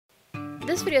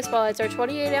This video spotlights our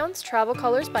 28-ounce Travel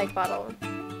Colors bike bottle.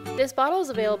 This bottle is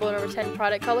available in over 10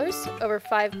 product colors, over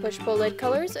 5 push-pull lid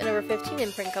colors, and over 15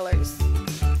 imprint colors.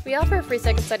 We offer a free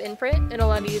second side imprint and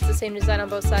allow you to use the same design on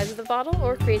both sides of the bottle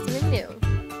or create something new.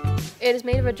 It is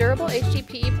made of a durable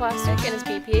HDPE plastic and is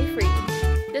BPA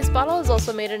free. This bottle is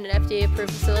also made in an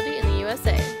FDA-approved facility in the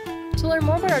USA. To learn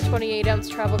more about our 28-ounce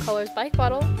Travel Colors bike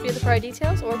bottle, view the product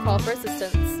details or call for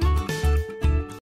assistance.